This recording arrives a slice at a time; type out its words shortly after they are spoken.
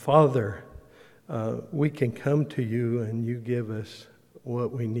Father, we can come to you and you give us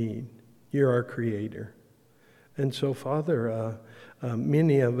what we need. You're our creator. And so, Father,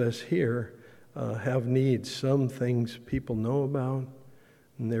 many of us here have needs. Some things people know about,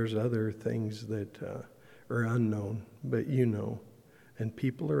 and there's other things that are unknown, but you know, and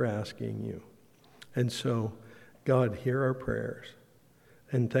people are asking you. And so, God, hear our prayers.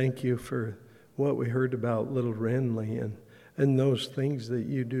 And thank you for what we heard about little Renly and those things that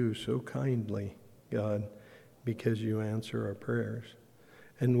you do so kindly, God, because you answer our prayers.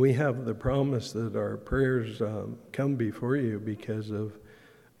 And we have the promise that our prayers come before you because of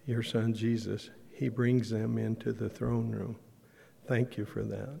your Son, Jesus. He brings them into the throne room. Thank you for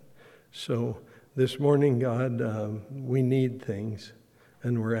that. So this morning, God, we need things,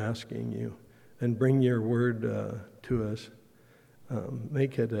 and we're asking you. And bring your word to us.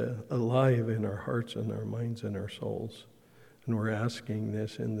 Make it alive in our hearts and our minds and our souls. And we're asking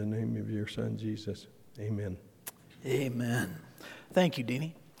this in the name of your Son, Jesus. Amen. Amen. Thank you,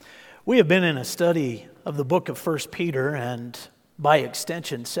 Deanie. We have been in a study of the book of 1 Peter and by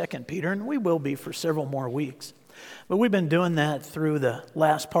extension 2 Peter, and we will be for several more weeks. But we've been doing that through the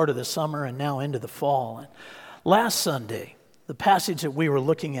last part of the summer and now into the fall. And last Sunday, the passage that we were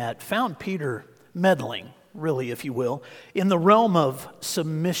looking at found Peter meddling, really, if you will, in the realm of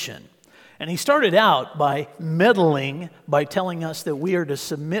submission. And he started out by meddling by telling us that we are to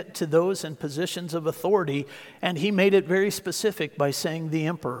submit to those in positions of authority, and he made it very specific by saying the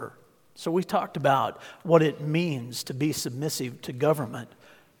emperor. So we talked about what it means to be submissive to government.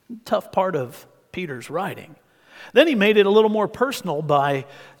 Tough part of Peter's writing. Then he made it a little more personal by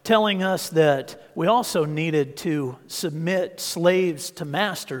telling us that we also needed to submit slaves to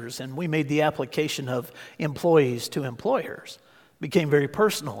masters, and we made the application of employees to employers. It became very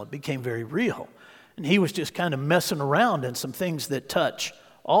personal. It became very real. And he was just kind of messing around in some things that touch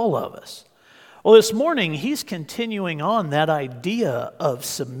all of us. Well, this morning, he's continuing on that idea of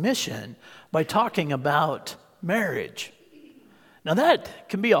submission by talking about marriage. Now that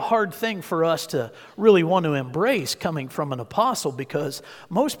can be a hard thing for us to really want to embrace coming from an apostle, because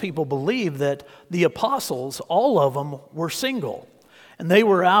most people believe that the apostles, all of them, were single. And they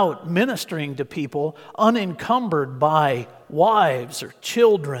were out ministering to people unencumbered by wives or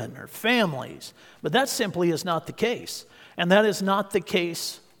children or families. But that simply is not the case. And that is not the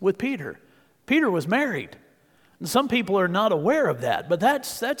case with Peter. Peter was married. And some people are not aware of that, but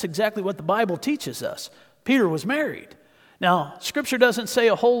that's exactly what the Bible teaches us. Peter was married. Now, Scripture doesn't say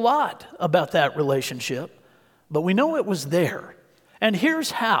a whole lot about that relationship, but we know it was there. And here's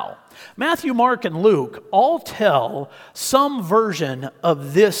how. Matthew, Mark, and Luke all tell some version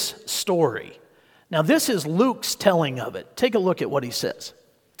of this story. Now, this is Luke's telling of it. Take a look at what he says.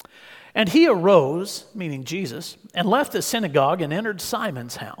 And he arose, meaning Jesus, and left the synagogue and entered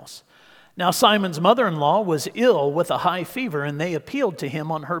Simon's house. Now Simon's mother-in-law was ill with a high fever, and they appealed to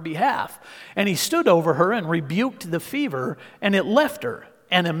him on her behalf. And he stood over her and rebuked the fever, and it left her.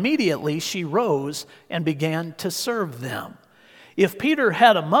 And immediately she rose and began to serve them. If Peter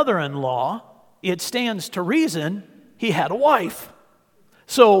had a mother-in-law, it stands to reason he had a wife.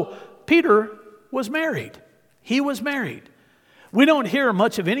 So Peter was married. He was married. We don't hear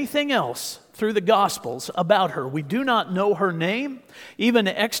much of anything else through the Gospels about her. We do not know her name. Even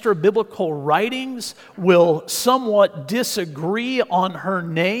extra-biblical writings will somewhat disagree on her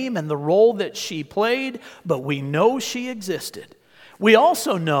name and the role that she played, but we know she existed. We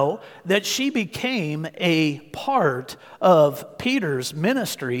also know that she became a part of Peter's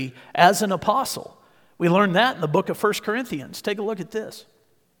ministry as an apostle. We learn that in the book of 1 Corinthians. Take a look at this.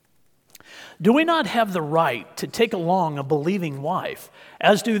 Do we not have the right to take along a believing wife,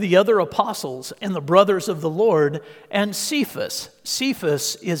 as do the other apostles and the brothers of the Lord, and Cephas?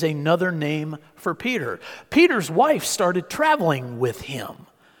 Cephas is another name for Peter. Peter's wife started traveling with him.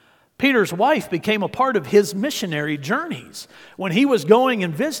 Peter's wife became a part of his missionary journeys. When he was going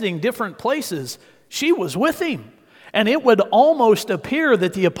and visiting different places, she was with him. And it would almost appear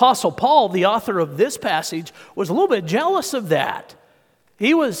that the Apostle Paul, the author of this passage, was a little bit jealous of that.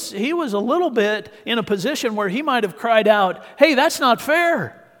 He was a little bit in a position where he might have cried out, hey, that's not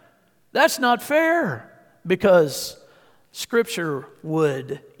fair. That's not fair. Because Scripture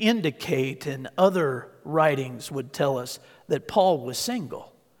would indicate, and other writings would tell us, that Paul was single.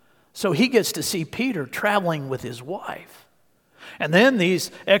 So he gets to see Peter traveling with his wife. And then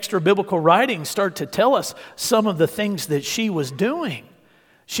these extra biblical writings start to tell us some of the things that she was doing.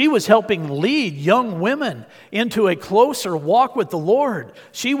 She was helping lead young women into a closer walk with the Lord.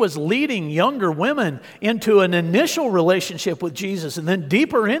 She was leading younger women into an initial relationship with Jesus and then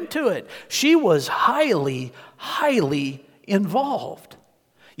deeper into it. She was highly, highly involved.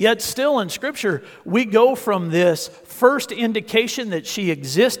 Yet still in Scripture, we go from this first indication that she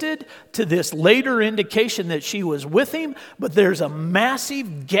existed to this later indication that she was with him, but there's a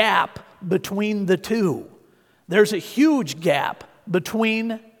massive gap between the two. There's a huge gap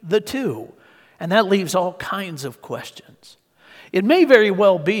between the two, and that leaves all kinds of questions. It may very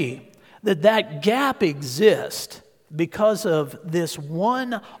well be that that gap exists because of this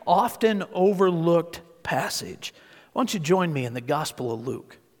one often overlooked passage. Why don't you join me in the Gospel of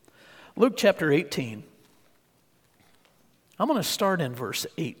Luke? Luke chapter 18. I'm going to start in verse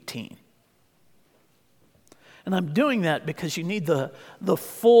 18. And I'm doing that because you need the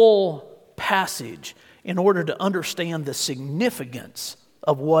full passage in order to understand the significance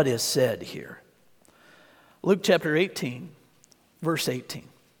of what is said here. Luke chapter 18, verse 18.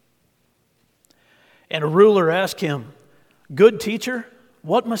 And a ruler asked him, "Good teacher,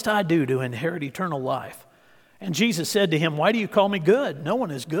 what must I do to inherit eternal life?" And Jesus said to him, "Why do you call me good? No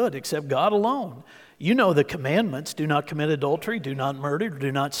one is good except God alone. You know the commandments: do not commit adultery, do not murder,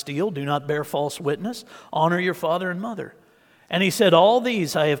 do not steal, do not bear false witness, honor your father and mother." And he said, "All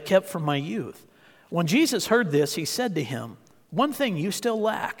these I have kept from my youth." When Jesus heard this, he said to him, "One thing you still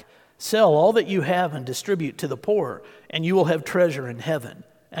lack. Sell all that you have and distribute to the poor, and you will have treasure in heaven,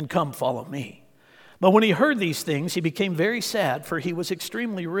 and come follow me." But when he heard these things, he became very sad, for he was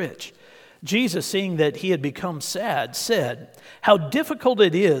extremely rich. Jesus, seeing that he had become sad, said, "How difficult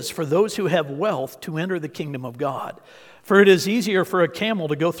it is for those who have wealth to enter the kingdom of God. For it is easier for a camel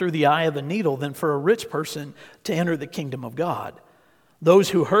to go through the eye of a needle than for a rich person to enter the kingdom of God." Those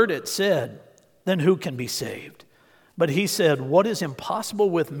who heard it said, "Then who can be saved?" But he said, "What is impossible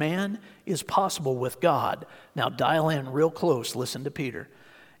with man is possible with God." Now dial in real close, listen to Peter.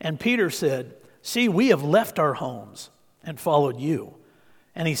 And Peter said, "See, we have left our homes and followed you."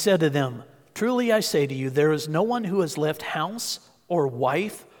 And he said to them, "Truly I say to you, there is no one who has left house or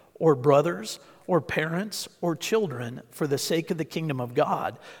wife or brothers or parents or children for the sake of the kingdom of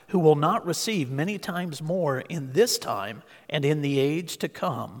God, who will not receive many times more in this time and in the age to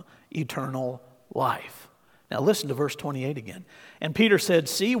come eternal life." Now listen to verse 28 again. And Peter said,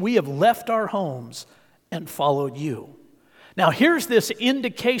 "See, we have left our homes and followed you." Now here's this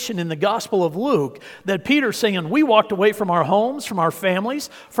indication in the Gospel of Luke that Peter's saying, we walked away from our homes, from our families,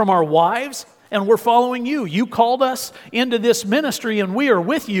 from our wives, and we're following you. You called us into this ministry and we are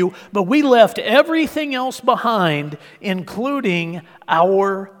with you, but we left everything else behind, including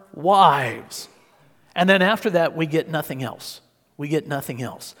our wives. And then after that, we get nothing else. We get nothing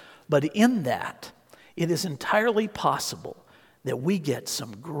else. But in that, it is entirely possible that we get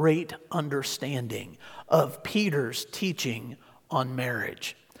some great understanding of Peter's teaching on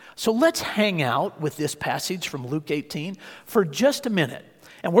marriage. So let's hang out with this passage from Luke 18 for just a minute,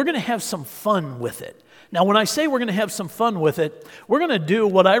 and we're going to have some fun with it. Now, when I say we're going to have some fun with it, we're going to do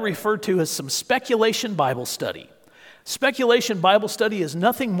what I refer to as some speculation Bible study. Speculation Bible study is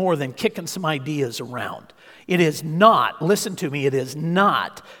nothing more than kicking some ideas around. It is not, listen to me, it is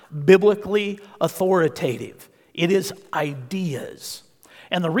not biblically authoritative. It is ideas.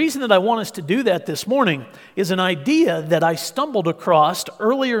 And the reason that I want us to do that this morning is an idea that I stumbled across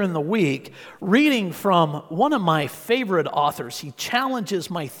earlier in the week reading from one of my favorite authors. He challenges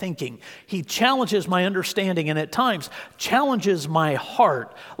my thinking. He challenges my understanding and at times challenges my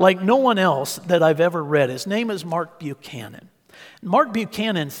heart like no one else that I've ever read. His name is Mark Buchanan. Mark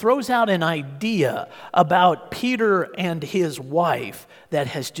Buchanan throws out an idea about Peter and his wife that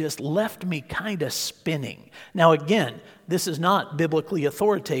has just left me kind of spinning. Now again, this is not biblically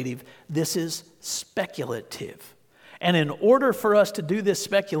authoritative. This is speculative. And in order for us to do this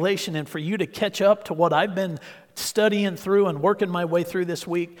speculation and for you to catch up to what I've been studying through and working my way through this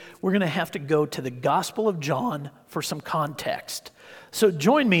week, we're going to have to go to the Gospel of John for some context. So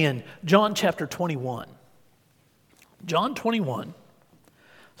join me in John chapter 21. John 21,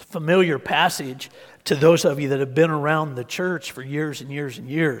 familiar passage to those of you that have been around the church for years and years and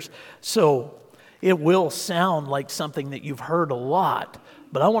years. So it will sound like something that you've heard a lot,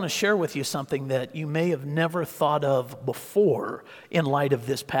 but I want to share with you something that you may have never thought of before in light of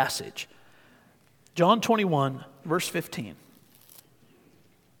this passage. John 21, verse 15.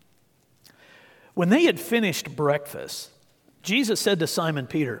 When they had finished breakfast, Jesus said to Simon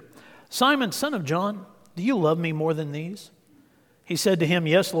Peter, "Simon, son of John, do you love me more than these?" He said to him,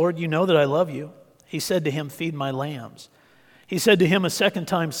 "Yes, Lord, you know that I love you." He said to him, "Feed my lambs." He said to him a second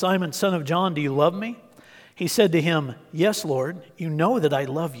time, "Simon, son of John, do you love me?" He said to him, "Yes, Lord, you know that I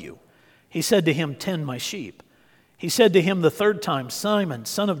love you." He said to him, "Tend my sheep." He said to him the third time, "Simon,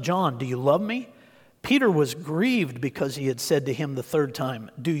 son of John, do you love me?" Peter was grieved because he had said to him the third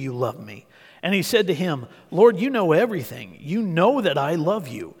time, "Do you love me?" And he said to him, Lord, you know everything. You know that I love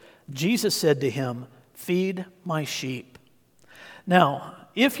you. Jesus said to him, feed my sheep. Now,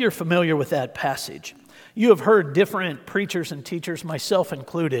 if you're familiar with that passage, you have heard different preachers and teachers, myself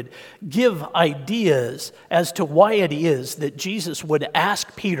included, give ideas as to why it is that Jesus would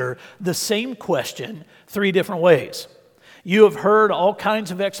ask Peter the same question 3 different ways. You have heard all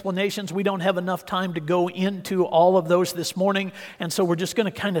kinds of explanations. We don't have enough time to go into all of those this morning, and so we're just going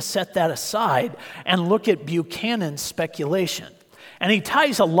to kind of set that aside and look at Buchanan's speculation. And he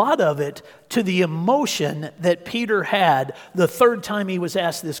ties a lot of it to the emotion that Peter had the 3rd time he was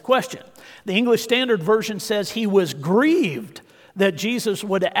asked this question. The English Standard Version says he was grieved that Jesus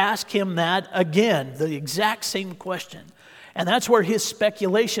would ask him that again, the exact same question. And that's where his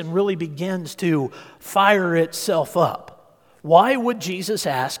speculation really begins to fire itself up. Why would Jesus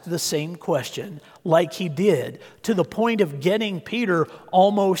ask the same question like he did, to the point of getting Peter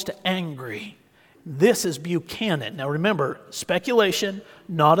almost angry? This is Buchanan. Now remember, speculation,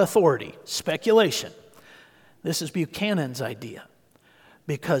 not authority. Speculation. This is Buchanan's idea,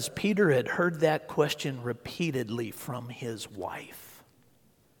 because Peter had heard that question repeatedly from his wife.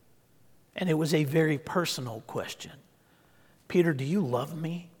 And it was a very personal question. Peter, do you love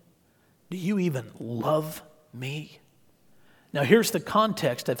me? Do you even love me? Now here's the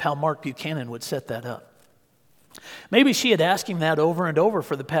context of how Mark Buchanan would set that up. Maybe she had asked him that over and over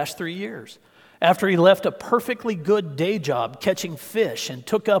for the past 3 years, after he left a perfectly good day job catching fish and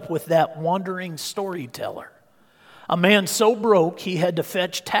took up with that wandering storyteller. A man so broke he had to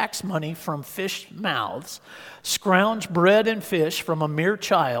fetch tax money from fish mouths, scrounge bread and fish from a mere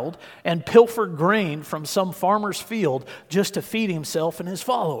child, and pilfer grain from some farmer's field just to feed himself and his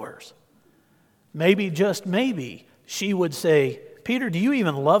followers. Maybe, just maybe, she would say, Peter, do you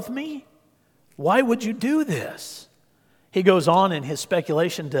even love me? Why would you do this? He goes on in his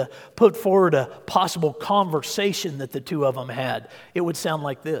speculation to put forward a possible conversation that the two of them had. It would sound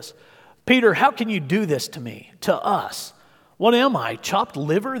like this. Peter, how can you do this to me, to us? What am I, chopped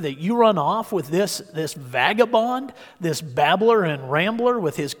liver, that you run off with this vagabond, this babbler and rambler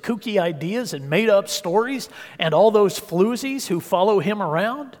with his kooky ideas and made-up stories, and all those floozies who follow him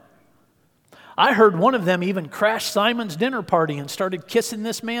around? I heard one of them even crashed Simon's dinner party and started kissing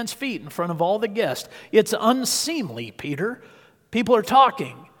this man's feet in front of all the guests. It's unseemly, Peter. People are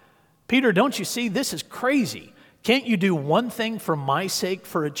talking. Peter, don't you see? This is crazy. Can't you do one thing for my sake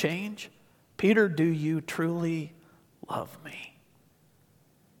for a change? Peter, do you truly love me?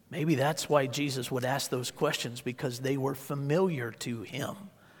 Maybe that's why Jesus would ask those questions, because they were familiar to him.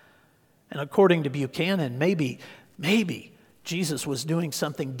 And according to Buchanan, maybe Jesus was doing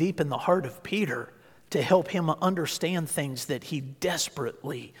something deep in the heart of Peter to help him understand things that he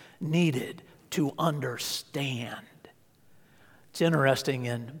desperately needed to understand. It's interesting,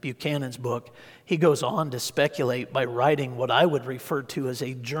 in Buchanan's book, he goes on to speculate by writing what I would refer to as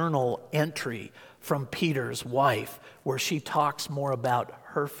a journal entry from Peter's wife, where she talks more about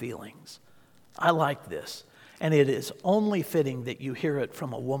her feelings. I like this, and it is only fitting that you hear it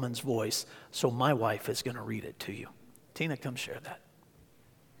from a woman's voice, so my wife is going to read it to you. Tina, come share that.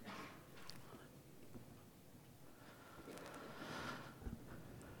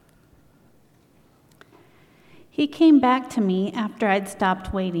 He came back to me after I'd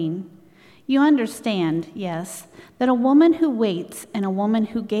stopped waiting. You understand, yes, that a woman who waits and a woman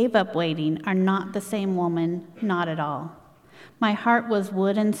who gave up waiting are not the same woman, not at all. My heart was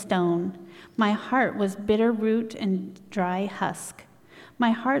wood and stone. My heart was bitter root and dry husk.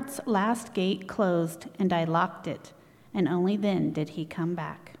 My heart's last gate closed, and I locked it, and only then did he come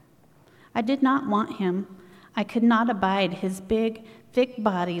back. I did not want him. I could not abide his big, thick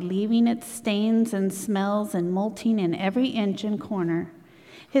body leaving its stains and smells and molting in every inch and corner.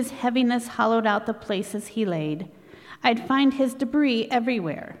 His heaviness hollowed out the places he laid. I'd find his debris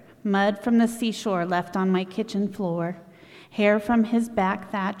everywhere, mud from the seashore left on my kitchen floor, hair from his back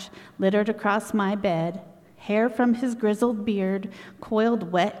thatch littered across my bed, hair from his grizzled beard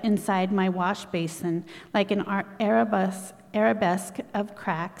coiled wet inside my wash basin like an arabesque of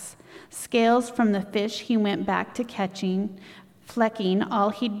cracks, scales from the fish he went back to catching, flecking all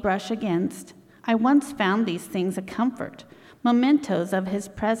he'd brush against. I once found these things a comfort, mementos of his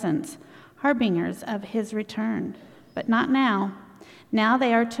presence, harbingers of his return. But not now. Now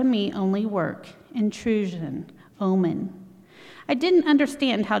they are to me only work, intrusion, omen. I didn't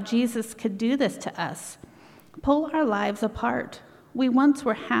understand how Jesus could do this to us, pull our lives apart. We once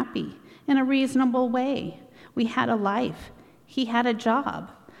were happy in a reasonable way. We had a life. He had a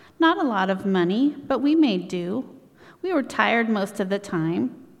job. Not a lot of money, but we made do. We were tired most of the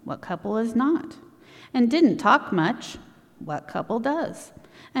time. What couple is not? And didn't talk much. What couple does?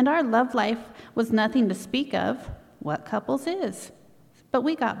 And our love life was nothing to speak of. What couples is? But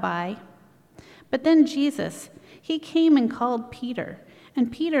we got by. But then Jesus, he came and called Peter,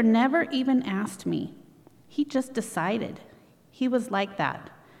 and Peter never even asked me. He just decided. He was like that.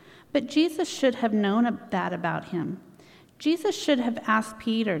 But Jesus should have known that about him. Jesus should have asked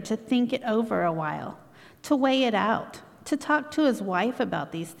Peter to think it over a while, to weigh it out, to talk to his wife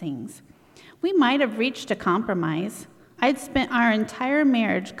about these things. We might have reached a compromise. I'd spent our entire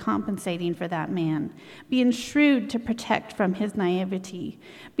marriage compensating for that man, being shrewd to protect from his naivety,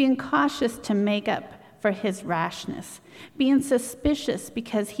 being cautious to make up for his rashness, being suspicious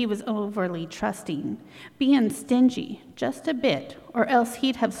because he was overly trusting, being stingy just a bit, or else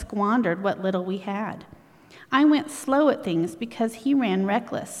he'd have squandered what little we had. I went slow at things because he ran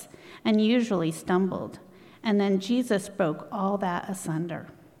reckless and usually stumbled, and then Jesus broke all that asunder.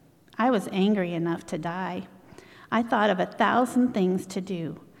 I was angry enough to die. I thought of 1,000 things to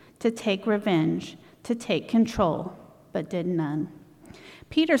do, to take revenge, to take control, but did none.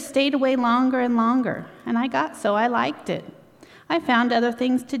 Peter stayed away longer and longer, and I got so I liked it. I found other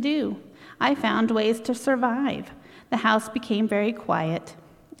things to do. I found ways to survive. The house became very quiet.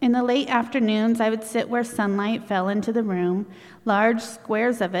 In the late afternoons, I would sit where sunlight fell into the room, large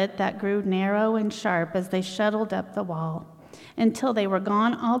squares of it that grew narrow and sharp as they shuttled up the wall, until they were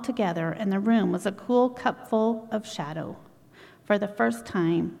gone altogether and the room was a cool cupful of shadow. For the first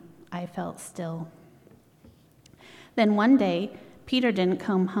time, I felt still. Then one day, Peter didn't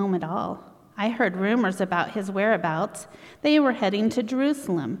come home at all. I heard rumors about his whereabouts. They were heading to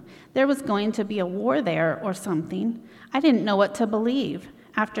Jerusalem. There was going to be a war there or something. I didn't know what to believe.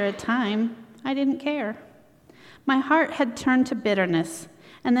 After a time, I didn't care. My heart had turned to bitterness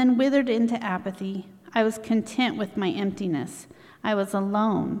and then withered into apathy. I was content with my emptiness. I was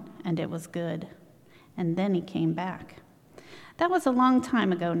alone, and it was good. And then he came back. That was a long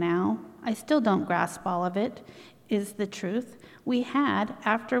time ago now. I still don't grasp all of it, is the truth. We had,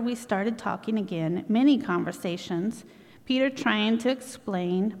 after we started talking again, many conversations, Peter trying to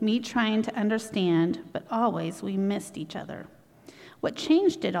explain, me trying to understand, but always we missed each other. What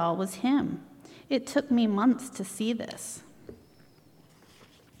changed it all was him. It took me months to see this.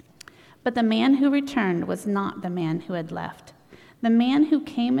 But the man who returned was not the man who had left. The man who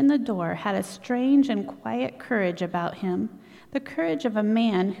came in the door had a strange and quiet courage about him, the courage of a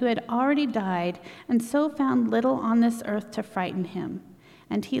man who had already died and so found little on this earth to frighten him.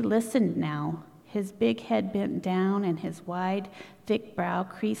 And he listened now, his big head bent down and his wide, thick brow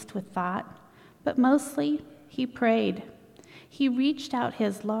creased with thought. But mostly, he prayed. He reached out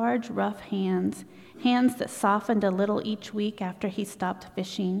his large, rough hands that softened a little each week after he stopped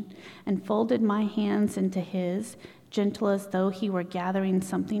fishing, and folded my hands into his, gentle as though he were gathering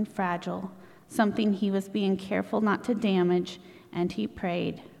something fragile, something he was being careful not to damage, and he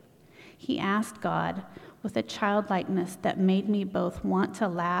prayed. He asked God, with a childlikeness that made me both want to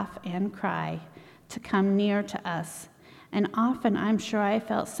laugh and cry, to come near to us, and often I'm sure I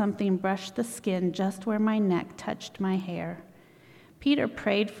felt something brush the skin just where my neck touched my hair. Peter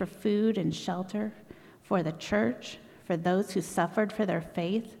prayed for food and shelter, for the church, for those who suffered for their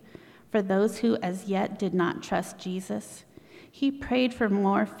faith, for those who as yet did not trust Jesus. He prayed for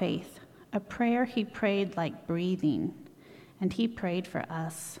more faith, a prayer he prayed like breathing, and he prayed for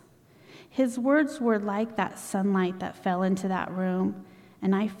us. His words were like that sunlight that fell into that room,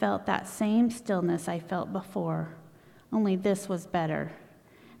 and I felt that same stillness I felt before, only this was better.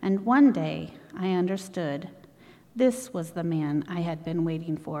 And one day I understood this was the man I had been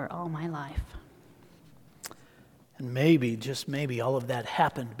waiting for all my life. And maybe, just maybe, all of that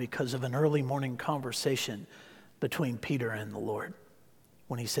happened because of an early morning conversation between Peter and the Lord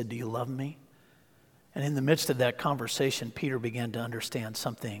when he said, "Do you love me?" And in the midst of that conversation, Peter began to understand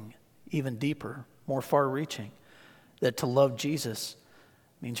something even deeper, more far-reaching, that to love Jesus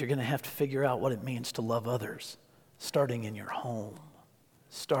means you're going to have to figure out what it means to love others, starting in your home.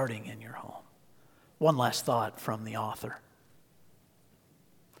 Starting in your home. One last thought from the author.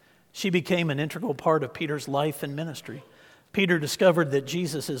 She became an integral part of Peter's life and ministry. Peter discovered that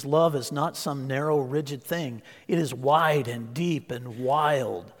Jesus' love is not some narrow, rigid thing. It is wide and deep and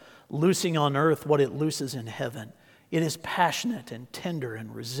wild, loosing on earth what it looses in heaven. It is passionate and tender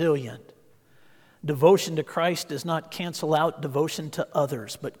and resilient. Devotion to Christ does not cancel out devotion to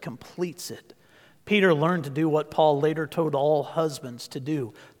others, but completes it. Peter learned to do what Paul later told all husbands to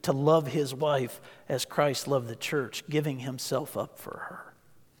do, to love his wife as Christ loved the church, giving himself up for her.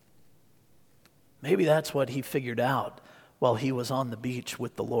 Maybe that's what he figured out while he was on the beach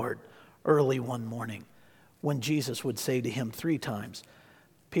with the Lord early one morning, when Jesus would say to him 3 times,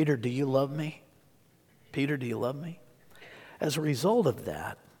 "Peter, do you love me? Peter, do you love me?" as a result of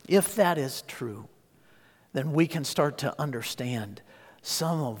that, if that is true, then we can start to understand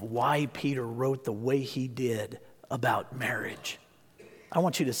some of why Peter wrote the way he did about marriage. I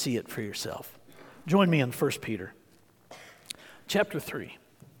want you to see it for yourself. Join me in 1 Peter chapter 3.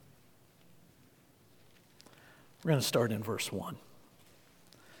 We're going to start in verse 1.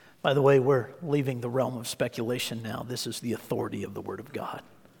 By the way, we're leaving the realm of speculation now. This is the authority of the Word of God.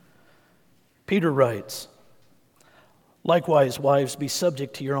 Peter writes, "Likewise, wives, be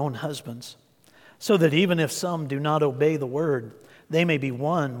subject to your own husbands, so that even if some do not obey the word, they may be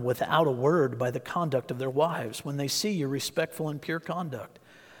won without a word by the conduct of their wives, when they see your respectful and pure conduct.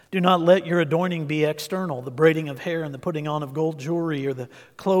 Do not let your adorning be external, the braiding of hair and the putting on of gold jewelry or the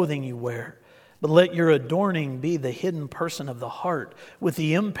clothing you wear. But let your adorning be the hidden person of the heart, with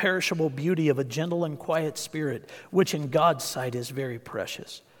the imperishable beauty of a gentle and quiet spirit, which in God's sight is very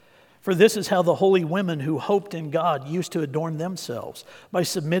precious. For this is how the holy women who hoped in God used to adorn themselves, by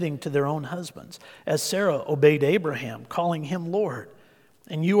submitting to their own husbands, as Sarah obeyed Abraham, calling him Lord.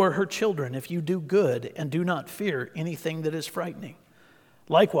 And you are her children if you do good and do not fear anything that is frightening.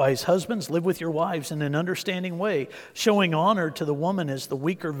 Likewise, husbands, live with your wives in an understanding way, showing honor to the woman as the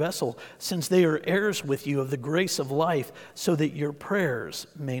weaker vessel, since they are heirs with you of the grace of life, so that your prayers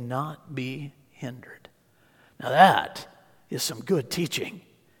may not be hindered." Now that is some good teaching.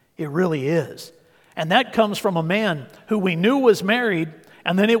 It really is. And that comes from a man who we knew was married,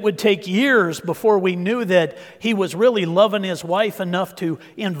 and then it would take years before we knew that he was really loving his wife enough to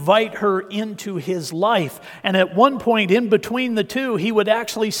invite her into his life. And at one point in between the two, he would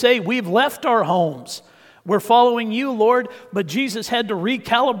actually say, "We've left our homes. We're following you, Lord." But Jesus had to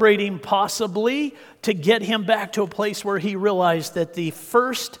recalibrate him possibly to get him back to a place where he realized that the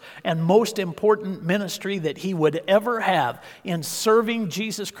first and most important ministry that he would ever have in serving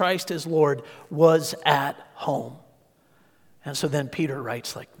Jesus Christ as Lord was at home. And so then Peter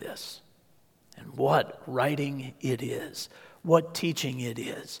writes like this. And what writing it is. What teaching it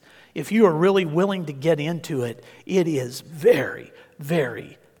is. If you are really willing to get into it, it is very,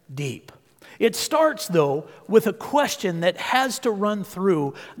 very deep. It starts, though, with a question that has to run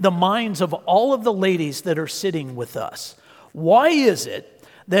through the minds of all of the ladies that are sitting with us. Why is it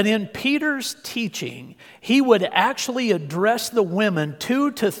that in Peter's teaching, he would actually address the women 2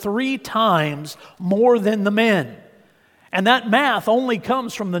 to 3 times more than the men? And that math only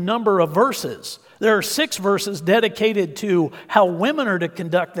comes from the number of verses. There are 6 verses dedicated to how women are to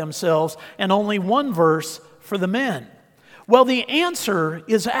conduct themselves, and only 1 verse for the men. Well, the answer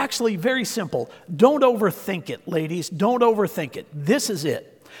is actually very simple. Don't overthink it, ladies. Don't overthink it. This is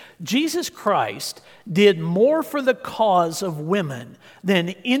it. Jesus Christ did more for the cause of women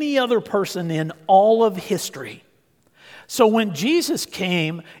than any other person in all of history. So when Jesus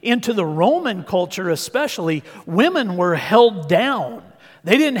came into the Roman culture especially, women were held down.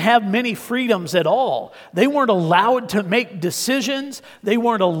 They didn't have many freedoms at all. They weren't allowed to make decisions. They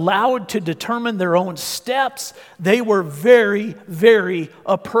weren't allowed to determine their own steps. They were very, very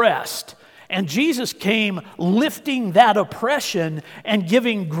oppressed. And Jesus came lifting that oppression and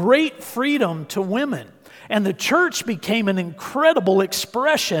giving great freedom to women. And the church became an incredible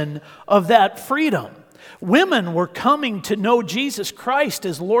expression of that freedom. Women were coming to know Jesus Christ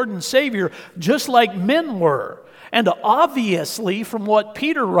as Lord and Savior just like men were. And obviously, from what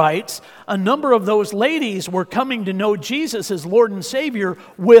Peter writes, a number of those ladies were coming to know Jesus as Lord and Savior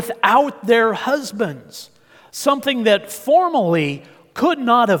without their husbands. Something that formerly could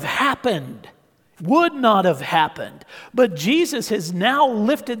not have happened, would not have happened. But Jesus has now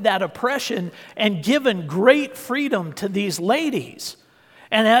lifted that oppression and given great freedom to these ladies.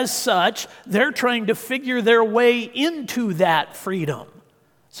 And as such, they're trying to figure their way into that freedom.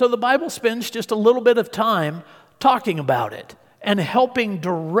 So the Bible spends just a little bit of time talking about it and helping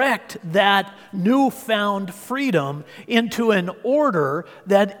direct that newfound freedom into an order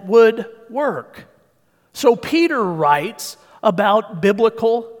that would work. So Peter writes about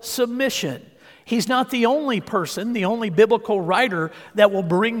biblical submission. He's not the only person, the only biblical writer that will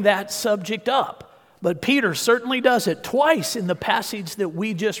bring that subject up. But Peter certainly does it twice in the passage that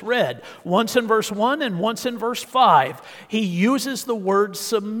we just read. Once in verse 1 and once in verse 5. He uses the word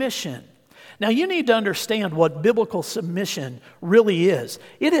submission. Now you need to understand what biblical submission really is.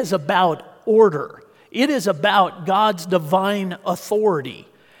 It is about order. It is about God's divine authority.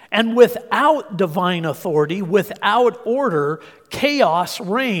 And without divine authority, without order, chaos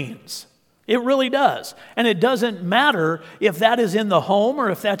reigns. It really does. And it doesn't matter if that is in the home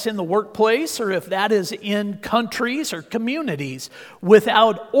or if that's in the workplace or if that is in countries or communities.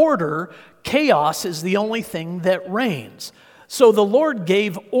 Without order, chaos is the only thing that reigns. So the Lord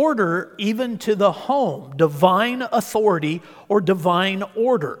gave order even to the home, divine authority or divine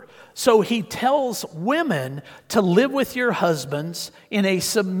order. So he tells women to live with your husbands in a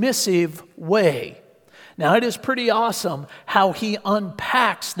submissive way. Now, it is pretty awesome how he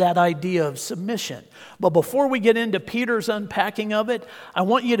unpacks that idea of submission. But before we get into Peter's unpacking of it, I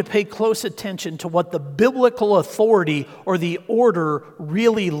want you to pay close attention to what the biblical authority or the order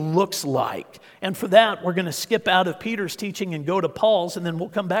really looks like. And for that, we're going to skip out of Peter's teaching and go to Paul's, and then we'll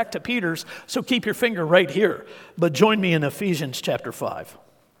come back to Peter's. So keep your finger right here. But join me in Ephesians chapter 5.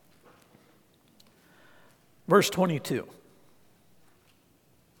 Verse 22.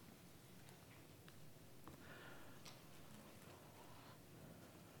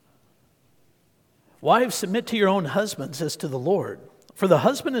 Wives, submit to your own husbands as to the Lord. For the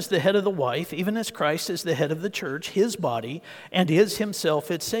husband is the head of the wife, even as Christ is the head of the church, his body, and is himself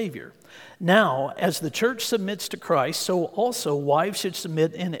its Savior. Now, as the church submits to Christ, so also wives should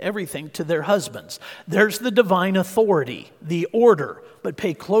submit in everything to their husbands. There's the divine authority, the order. But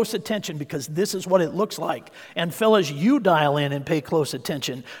pay close attention because this is what it looks like. And fellas, you dial in and pay close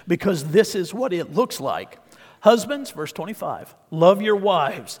attention because this is what it looks like. Husbands, verse 25, love your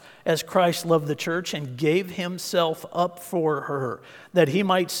wives as Christ loved the church and gave himself up for her, that he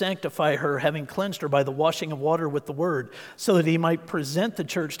might sanctify her, having cleansed her by the washing of water with the word, so that he might present the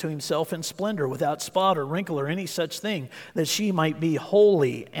church to himself in splendor, without spot or wrinkle or any such thing, that she might be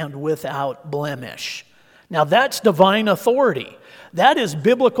holy and without blemish. Now that's divine authority. That is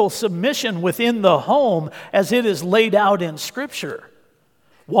biblical submission within the home as it is laid out in Scripture.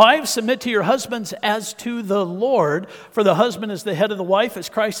 Wives, submit to your husbands as to the Lord, for the husband is the head of the wife, as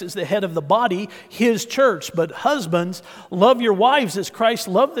Christ is the head of the body, his church. But husbands, love your wives as Christ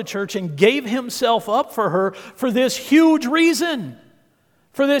loved the church and gave himself up for her for this huge reason.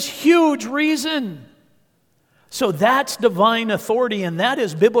 For this huge reason. So that's divine authority, and that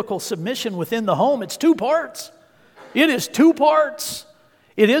is biblical submission within the home. It's two parts. It is two parts.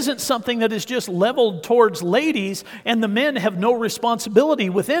 It isn't something that is just leveled towards ladies and the men have no responsibility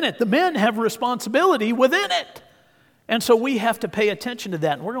within it. The men have responsibility within it. And so we have to pay attention to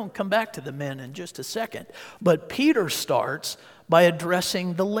that. And we're going to come back to the men in just a second. But Peter starts by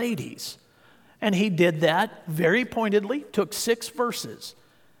addressing the ladies. And he did that very pointedly, took 6 verses.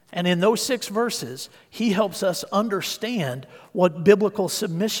 And in those 6 verses, he helps us understand what biblical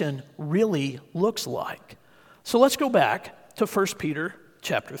submission really looks like. So let's go back to 1 Peter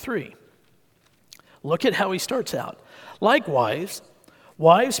chapter 3. Look at how he starts out. Likewise,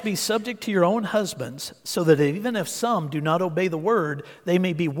 wives, be subject to your own husbands, so that even if some do not obey the word, they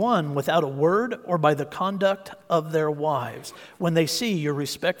may be won without a word or by the conduct of their wives, when they see your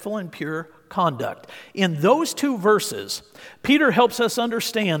respectful and pure conduct. In those 2 verses, Peter helps us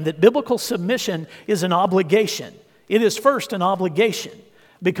understand that biblical submission is an obligation. It is first an obligation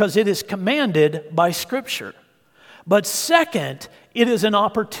because it is commanded by Scripture. But second, it is an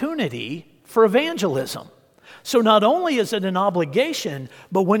opportunity for evangelism. So not only is it an obligation,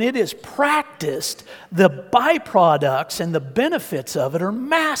 but when it is practiced, the byproducts and the benefits of it are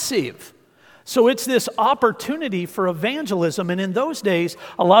massive. So it's this opportunity for evangelism. And in those days,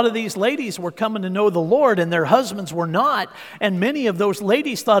 a lot of these ladies were coming to know the Lord and their husbands were not. And many of those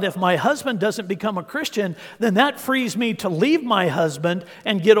ladies thought, if my husband doesn't become a Christian, then that frees me to leave my husband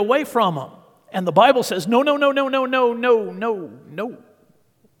and get away from him. And the Bible says, no.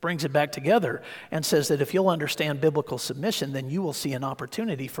 Brings it back together and says that if you'll understand biblical submission, then you will see an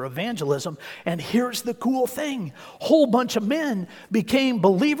opportunity for evangelism. And here's the cool thing. A whole bunch of men became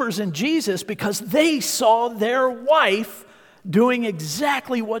believers in Jesus because they saw their wife doing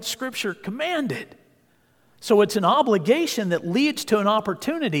exactly what Scripture commanded. So it's an obligation that leads to an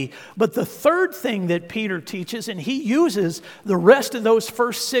opportunity. But the third thing that Peter teaches, and he uses the rest of those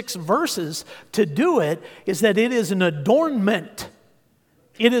first 6 verses to do it, is that it is an adornment.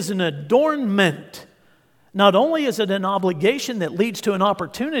 It is an adornment. Not only is it an obligation that leads to an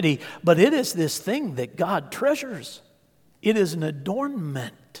opportunity, but it is this thing that God treasures. It is an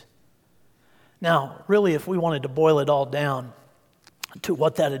adornment. Now, really, if we wanted to boil it all down to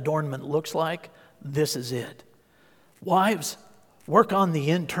what that adornment looks like, this is it. Wives, work on the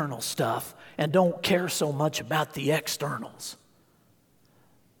internal stuff and don't care so much about the externals.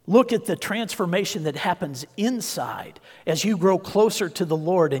 Look at the transformation that happens inside as you grow closer to the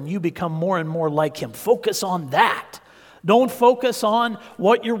Lord and you become more and more like Him. Focus on that. Don't focus on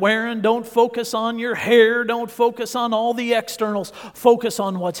what you're wearing. Don't focus on your hair. Don't focus on all the externals. Focus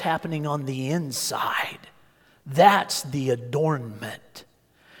on what's happening on the inside. That's the adornment.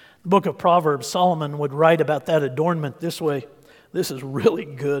 The book of Proverbs, Solomon would write about that adornment this way. This is really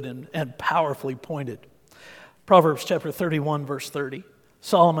good and powerfully pointed. Proverbs chapter 31, verse 30.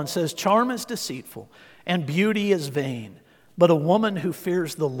 Solomon says, "Charm is deceitful, and beauty is vain, but a woman who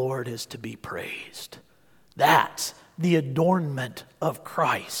fears the Lord is to be praised." That's the adornment of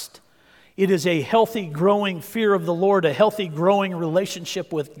Christ. It is a healthy, growing fear of the Lord, a healthy, growing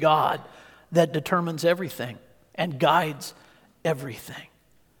relationship with God that determines everything and guides everything.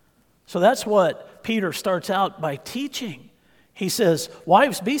 So that's what Peter starts out by teaching. He says,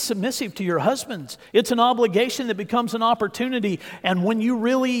 wives, be submissive to your husbands. It's an obligation that becomes an opportunity. And when you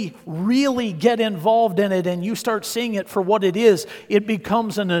really, really get involved in it and you start seeing it for what it is, it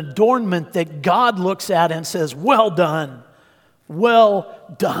becomes an adornment that God looks at and says, well done, well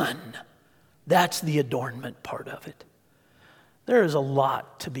done. That's the adornment part of it. There is a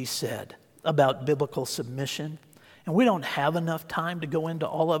lot to be said about biblical submission. And we don't have enough time to go into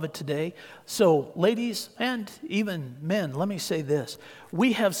all of it today. So ladies and even men, let me say this.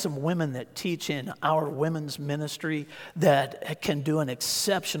 We have some women that teach in our women's ministry that can do an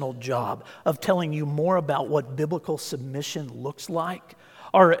exceptional job of telling you more about what biblical submission looks like.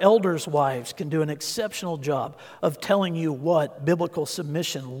 Our elders' wives can do an exceptional job of telling you what biblical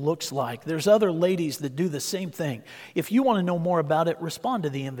submission looks like. There's other ladies that do the same thing. If you want to know more about it, respond to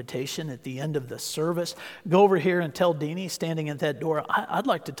the invitation at the end of the service. Go over here and tell Deanie, standing at that door, I'd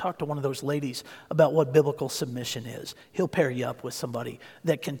like to talk to one of those ladies about what biblical submission is. He'll pair you up with somebody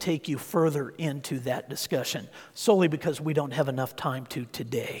that can take you further into that discussion, solely because we don't have enough time to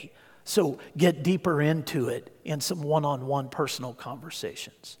today. So get deeper into it in some one-on-one personal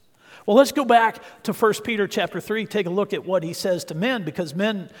conversations. Well, let's go back to 1 Peter chapter 3, take a look at what he says to men, because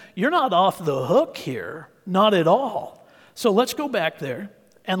men, you're not off the hook here, not at all. So let's go back there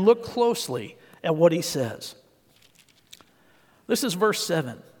and look closely at what he says. This is verse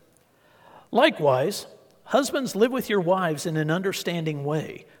 7. Likewise, husbands, live with your wives in an understanding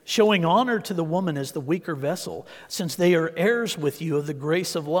way, showing honor to the woman as the weaker vessel, since they are heirs with you of the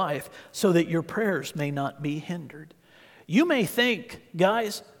grace of life, so that your prayers may not be hindered. You may think,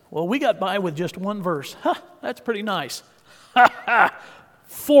 guys, well, we got by with just one verse. That's pretty nice.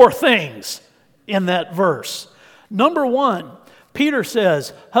 4 things in that verse. Number 1, Peter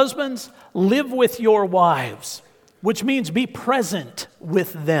says, husbands, live with your wives, which means be present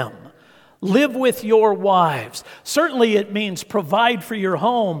with them. Live with your wives. Certainly it means provide for your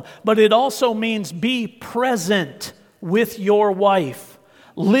home, but it also means be present with your wife.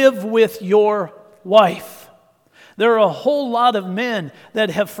 Live with your wife. There are a whole lot of men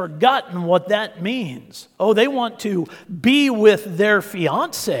that have forgotten what that means. Oh, they want to be with their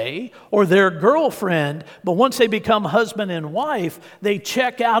fiance or their girlfriend, but once they become husband and wife, they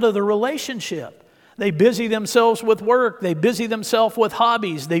check out of the relationship. They busy themselves with work. They busy themselves with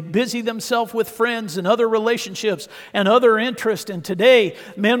hobbies. They busy themselves with friends and other relationships and other interests. And today,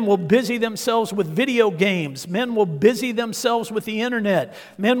 men will busy themselves with video games. Men will busy themselves with the internet.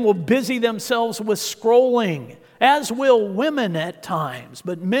 Men will busy themselves with scrolling, as will women at times.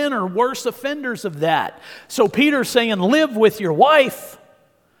 But men are worse offenders of that. So Peter's saying, live with your wife.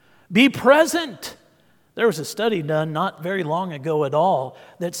 Be present. There was a study done not very long ago at all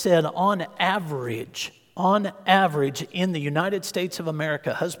that said on average, in the United States of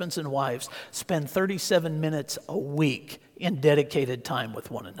America, husbands and wives spend 37 minutes a week in dedicated time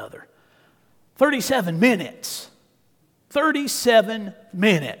with one another. 37 minutes. 37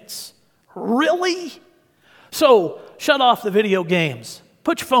 minutes. Really? So, shut off the video games.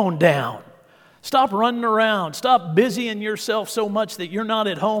 Put your phone down. Stop running around. Stop busying yourself so much that you're not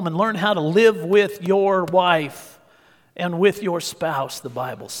at home, and learn how to live with your wife and with your spouse, the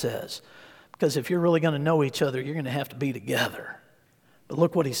Bible says. Because if you're really going to know each other, you're going to have to be together. But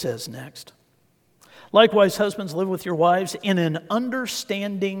look what he says next. Likewise, husbands, live with your wives in an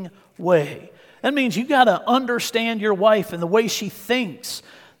understanding way. That means you got to understand your wife and the way she thinks.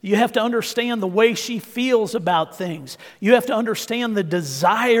 You have to understand the way she feels about things. You have to understand the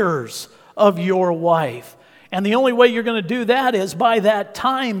desires of your wife. And the only way you're going to do that is by that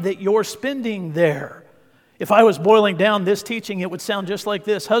time that you're spending there. If I was boiling down this teaching, it would sound just like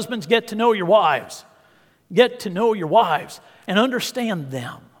this. Husbands, get to know your wives. Get to know your wives and understand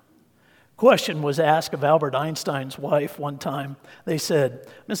them. Question was asked of Albert Einstein's wife one time. They said,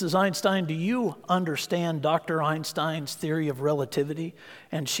 Mrs. Einstein, do you understand Dr. Einstein's theory of relativity?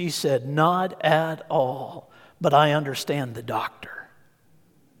 And she said, not at all, but I understand the doctor.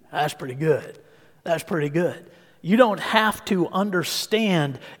 That's pretty good. That's pretty good. You don't have to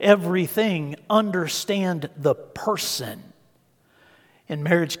understand everything. Understand the person. In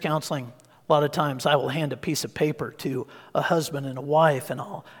marriage counseling, a lot of times I will hand a piece of paper to a husband and a wife, and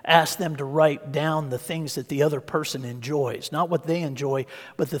I'll ask them to write down the things that the other person enjoys. Not what they enjoy,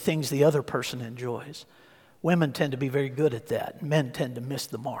 but the things the other person enjoys. Women tend to be very good at that. Men tend to miss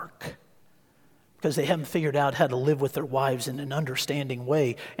the mark because they haven't figured out how to live with their wives in an understanding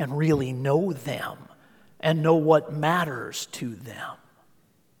way and really know them and know what matters to them.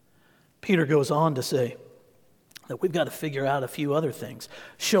 Peter goes on to say that we've got to figure out a few other things.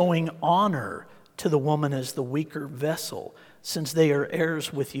 Showing honor to the woman as the weaker vessel, since they are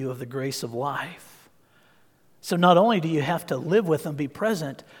heirs with you of the grace of life. So not only do you have to live with them, be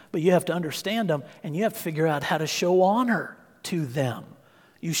present, but you have to understand them, and you have to figure out how to show honor to them.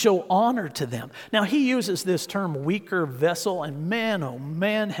 You show honor to them. Now, he uses this term, weaker vessel, and man, oh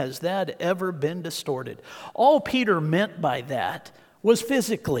man, has that ever been distorted. All Peter meant by that was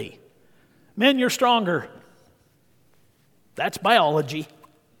physically. Men, you're stronger. That's biology.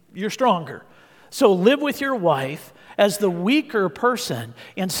 You're stronger. So live with your wife as the weaker person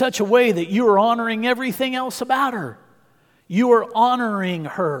in such a way that you are honoring everything else about her. You are honoring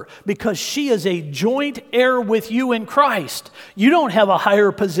her because she is a joint heir with you in Christ. You don't have a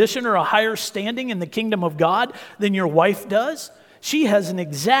higher position or a higher standing in the kingdom of God than your wife does. She has an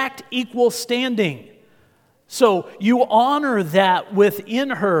exact equal standing. So you honor that within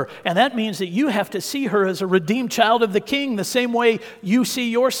her, and that means that you have to see her as a redeemed child of the King the same way you see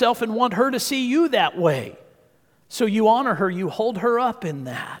yourself and want her to see you that way. So you honor her, you hold her up in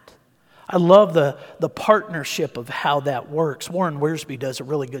that. I love the partnership of how that works. Warren Wiersbe does a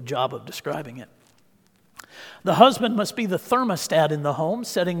really good job of describing it. The husband must be the thermostat in the home,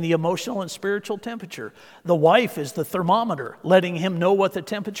 setting the emotional and spiritual temperature. The wife is the thermometer, letting him know what the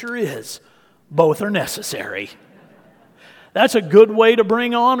temperature is. Both are necessary. That's a good way to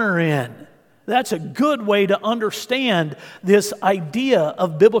bring honor in. That's a good way to understand this idea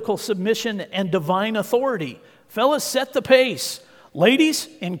of biblical submission and divine authority. Fellas, set the pace. Ladies,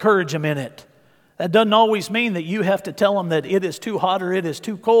 encourage them in it. That doesn't always mean that you have to tell them that it is too hot or it is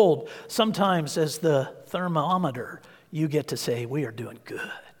too cold. Sometimes as the thermometer, you get to say, we are doing good.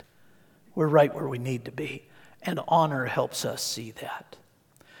 We're right where we need to be. And honor helps us see that.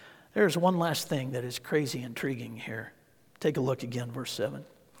 There's one last thing that is crazy intriguing here. Take a look again, verse 7.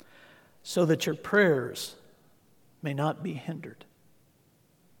 So that your prayers may not be hindered.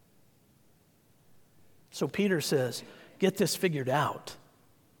 So Peter says, get this figured out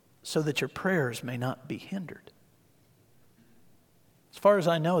so that your prayers may not be hindered. As far as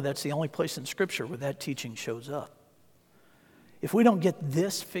I know, that's the only place in Scripture where that teaching shows up. If we don't get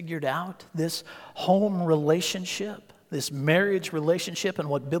this figured out, this home relationship, this marriage relationship and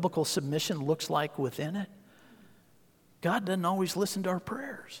what biblical submission looks like within it, God doesn't always listen to our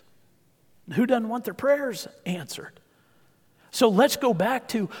prayers. Who doesn't want their prayers answered? So let's go back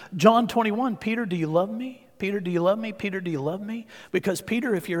to John 21. Peter, do you love me? Peter, do you love me? Peter, do you love me? Because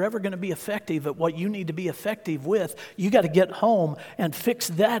Peter, if you're ever going to be effective at what you need to be effective with, you got to get home and fix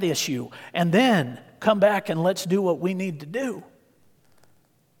that issue. And then come back and let's do what we need to do.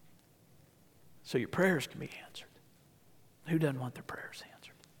 So your prayers can be answered. Who doesn't want their prayers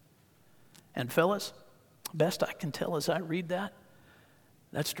answered? And fellas, best I can tell as I read that,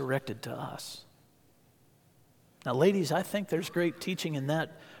 that's directed to us. Now, ladies, I think there's great teaching in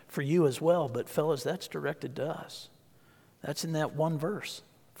that for you as well, but fellas, that's directed to us. That's in that one verse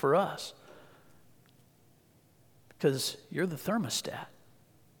for us. Because you're the thermostat.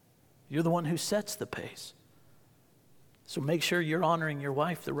 You're the one who sets the pace. So make sure you're honoring your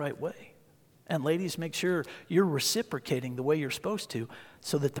wife the right way. And ladies, make sure you're reciprocating the way you're supposed to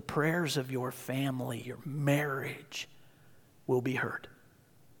so that the prayers of your family, your marriage, will be heard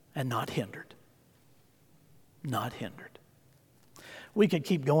and not hindered. Not hindered. We could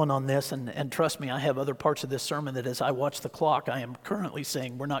keep going on this, and trust me, I have other parts of this sermon that as I watch the clock, I am currently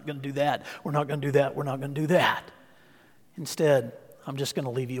saying, we're not going to do that, we're not going to do that, we're not going to do that. Instead, I'm just going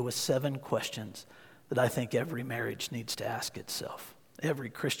to leave you with 7 questions that I think every marriage needs to ask itself, every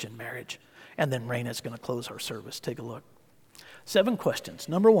Christian marriage. And then Raina's going to close our service. Take a look. 7 questions.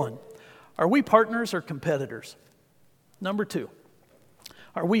 Number 1, are we partners or competitors? Number 2,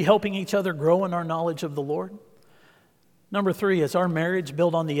 are we helping each other grow in our knowledge of the Lord? Number 3, is our marriage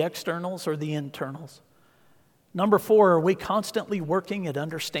built on the externals or the internals? Number 4, are we constantly working at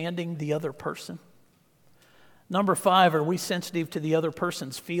understanding the other person? Number 5, are we sensitive to the other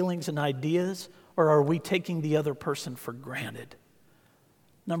person's feelings and ideas, or are we taking the other person for granted?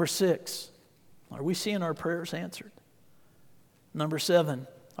 Number 6, are we seeing our prayers answered? Number 7,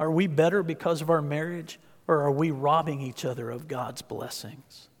 are we better because of our marriage, or are we robbing each other of God's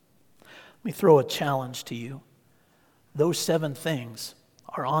blessings? Let me throw a challenge to you. Those 7 things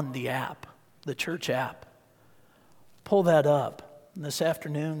are on the app, the church app. Pull that up this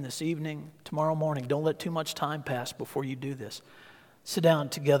afternoon, this evening, tomorrow morning. Don't let too much time pass before you do this. Sit down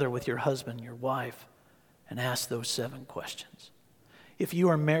together with your husband, your wife, and ask those 7 questions. If you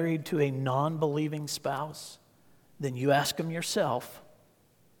are married to a non-believing spouse, then you ask them yourself.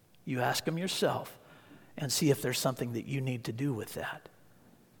 You ask them yourself and see if there's something that you need to do with that.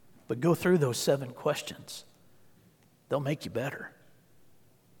 But go through those 7 questions. They'll make you better.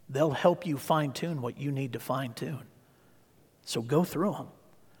 They'll help you fine-tune what you need to fine-tune. So go through them.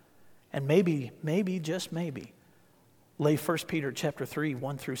 And maybe, just maybe, lay 1 Peter chapter 3,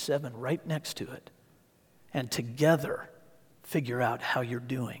 1 through 7 right next to it. And together, figure out how you're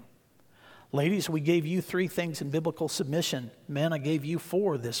doing. Ladies, we gave you 3 things in biblical submission. Men, I gave you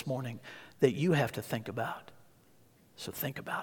 4 this morning that you have to think about. So think about it.